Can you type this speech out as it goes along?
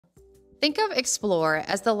Think of Explore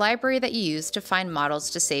as the library that you use to find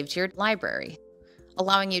models to save to your library,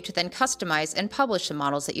 allowing you to then customize and publish the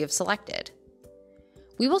models that you have selected.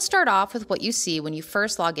 We will start off with what you see when you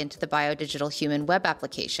first log into the BioDigital Human web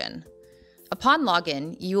application. Upon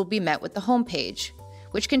login, you will be met with the home page,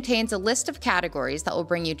 which contains a list of categories that will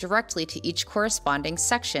bring you directly to each corresponding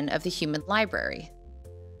section of the Human library.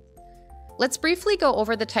 Let's briefly go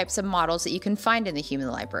over the types of models that you can find in the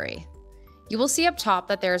Human library. You will see up top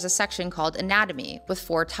that there is a section called Anatomy with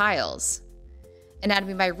 4 tiles.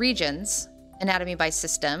 Anatomy by regions, Anatomy by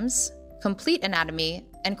systems, Complete Anatomy,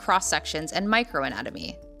 and cross-sections and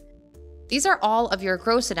microanatomy. These are all of your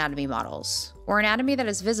gross anatomy models, or anatomy that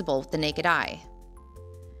is visible with the naked eye.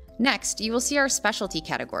 Next, you will see our specialty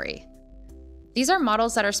category. These are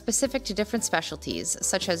models that are specific to different specialties,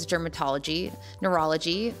 such as dermatology,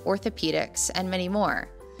 neurology, orthopedics, and many more.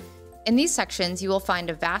 In these sections, you will find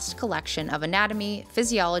a vast collection of anatomy,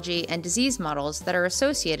 physiology, and disease models that are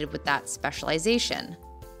associated with that specialization.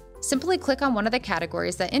 Simply click on one of the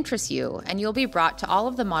categories that interests you, and you'll be brought to all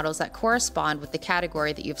of the models that correspond with the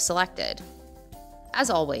category that you've selected. As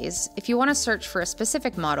always, if you want to search for a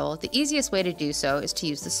specific model, the easiest way to do so is to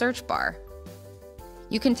use the search bar.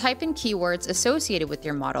 You can type in keywords associated with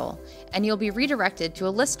your model, and you'll be redirected to a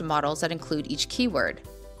list of models that include each keyword.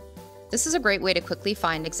 This is a great way to quickly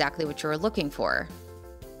find exactly what you are looking for.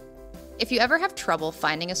 If you ever have trouble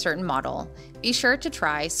finding a certain model, be sure to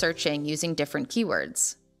try searching using different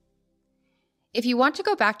keywords. If you want to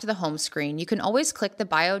go back to the home screen, you can always click the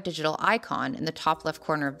BioDigital icon in the top left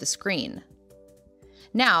corner of the screen.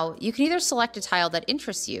 Now, you can either select a tile that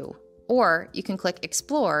interests you, or you can click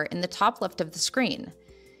Explore in the top left of the screen.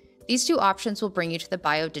 These 2 options will bring you to the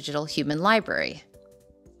BioDigital Human library.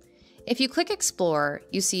 If you click Explore,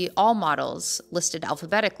 you see all models listed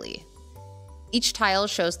alphabetically. Each tile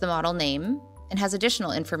shows the model name and has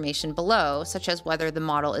additional information below, such as whether the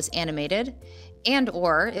model is animated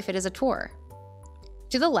and/or if it is a tour.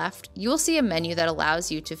 To the left, you will see a menu that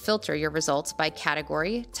allows you to filter your results by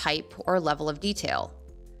category, type, or level of detail.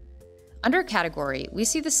 Under Category, we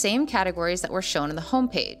see the same categories that were shown on the home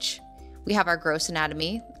page. We have our gross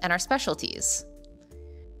anatomy and our specialties.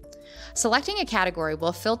 Selecting a category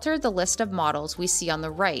will filter the list of models we see on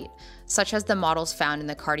the right, such as the models found in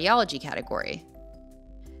the cardiology category.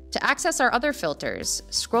 To access our other filters,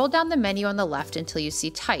 scroll down the menu on the left until you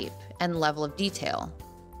see Type and Level of Detail.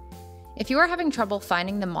 If you are having trouble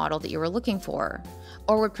finding the model that you are looking for,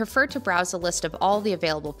 or would prefer to browse a list of all the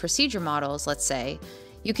available procedure models, let's say,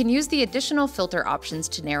 you can use the additional filter options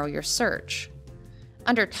to narrow your search.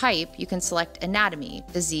 Under Type, you can select Anatomy,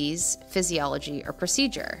 Disease, Physiology, or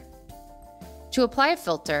Procedure. To apply a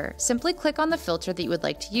filter, simply click on the filter that you would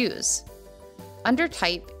like to use. Under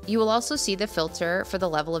Type, you will also see the filter for the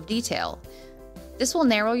level of detail. This will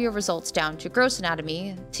narrow your results down to gross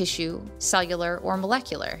anatomy, tissue, cellular, or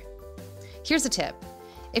molecular. Here's a tip.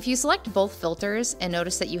 If you select both filters and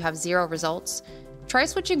notice that you have 0 results, try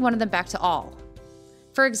switching one of them back to all.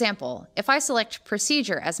 For example, if I select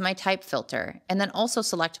Procedure as my type filter, and then also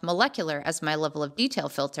select Molecular as my level of detail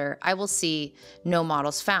filter, I will see no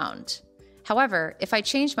models found. However, if I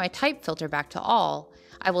change my type filter back to all,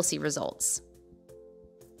 I will see results.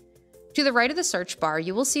 To the right of the search bar,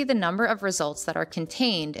 you will see the number of results that are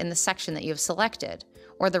contained in the section that you have selected,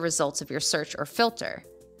 or the results of your search or filter.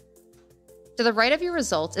 To the right of your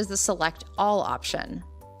results is the Select All option.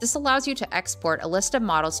 This allows you to export a list of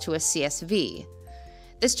models to a CSV.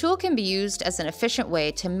 This tool can be used as an efficient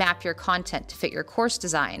way to map your content to fit your course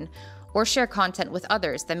design, or share content with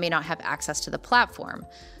others that may not have access to the platform,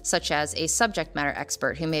 such as a subject matter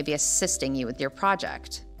expert who may be assisting you with your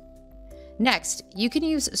project. Next, you can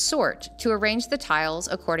use Sort to arrange the tiles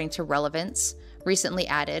according to relevance, recently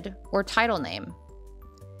added, or title name.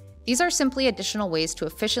 These are simply additional ways to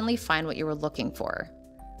efficiently find what you were looking for.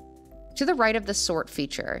 To the right of the Sort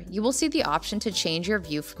feature, you will see the option to change your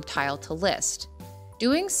view from tile to list.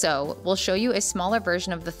 Doing so will show you a smaller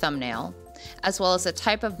version of the thumbnail, as well as the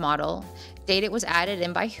type of model, date it was added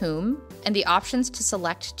in by whom, and the options to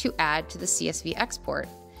select to add to the CSV export,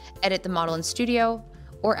 edit the model in Studio,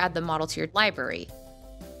 or add the model to your library.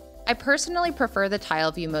 I personally prefer the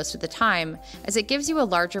tile view most of the time, as it gives you a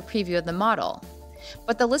larger preview of the model,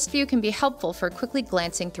 but the list view can be helpful for quickly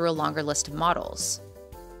glancing through a longer list of models.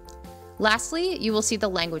 Lastly, you will see the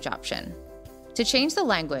language option. To change the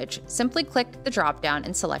language, simply click the drop-down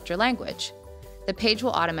and select your language. The page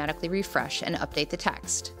will automatically refresh and update the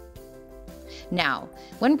text. Now,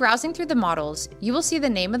 when browsing through the models, you will see the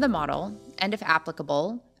name of the model, and if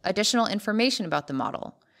applicable, additional information about the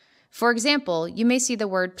model. For example, you may see the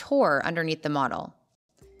word TOR underneath the model.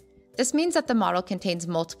 This means that the model contains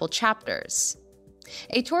multiple chapters.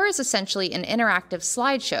 A tour is essentially an interactive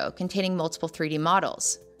slideshow containing multiple 3D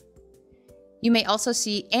models. You may also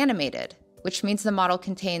see animated, which means the model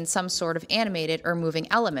contains some sort of animated or moving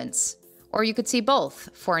elements, or you could see both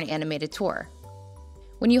for an animated tour.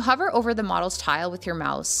 When you hover over the model's tile with your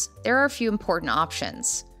mouse, there are a few important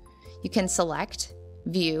options. You can select,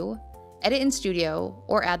 view, edit in Studio,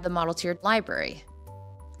 or add the model to your library.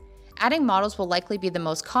 Adding models will likely be the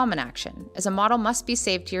most common action, as a model must be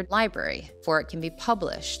saved to your library before it can be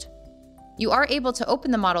published. You are able to open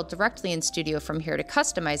the model directly in Studio from here to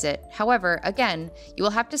customize it. However, again, you will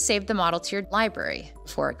have to save the model to your library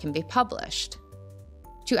before it can be published.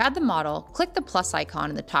 To add the model, click the plus icon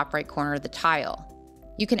in the top right corner of the tile.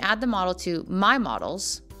 You can add the model to My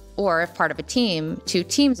Models, or if part of a team, to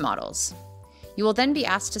Teams Models. You will then be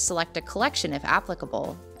asked to select a collection if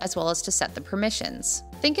applicable, as well as to set the permissions.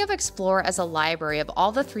 Think of Explore as a library of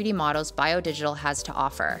all the 3D models BioDigital has to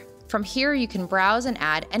offer. From here, you can browse and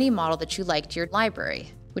add any model that you like to your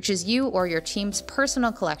library, which is you or your team's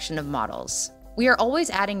personal collection of models. We are always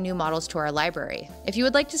adding new models to our library. If you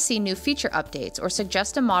would like to see new feature updates or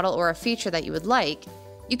suggest a model or a feature that you would like,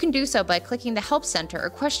 you can do so by clicking the Help Center or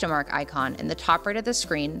question mark icon in the top right of the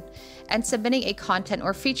screen and submitting a content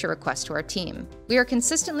or feature request to our team. We are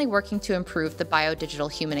consistently working to improve the BioDigital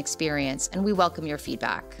human experience, and we welcome your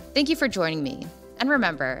feedback. Thank you for joining me. And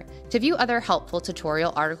remember, to view other helpful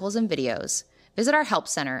tutorial articles and videos, visit our Help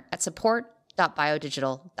Center at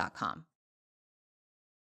support.biodigital.com.